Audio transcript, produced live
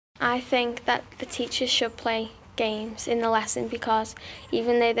I think that the teachers should play games in the lesson, because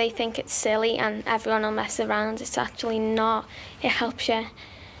even though they think it's silly and everyone will mess around, it's actually not. It helps you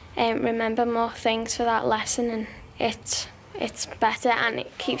remember more things for that lesson, and it's better, and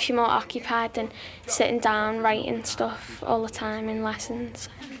it keeps you more occupied than sitting down writing stuff all the time in lessons.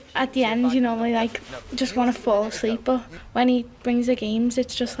 At the end, you normally just want to fall asleep, but when he brings the games,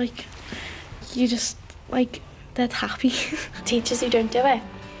 it's just you just dead happy. Teachers who don't do it,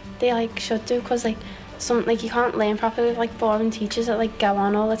 they should do, because you can't learn properly with boring teachers that go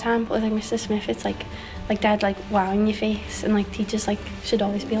on all the time. But with Mr. Smith, it's dead wowing your face, and teachers should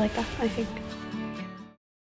always be like that, I think.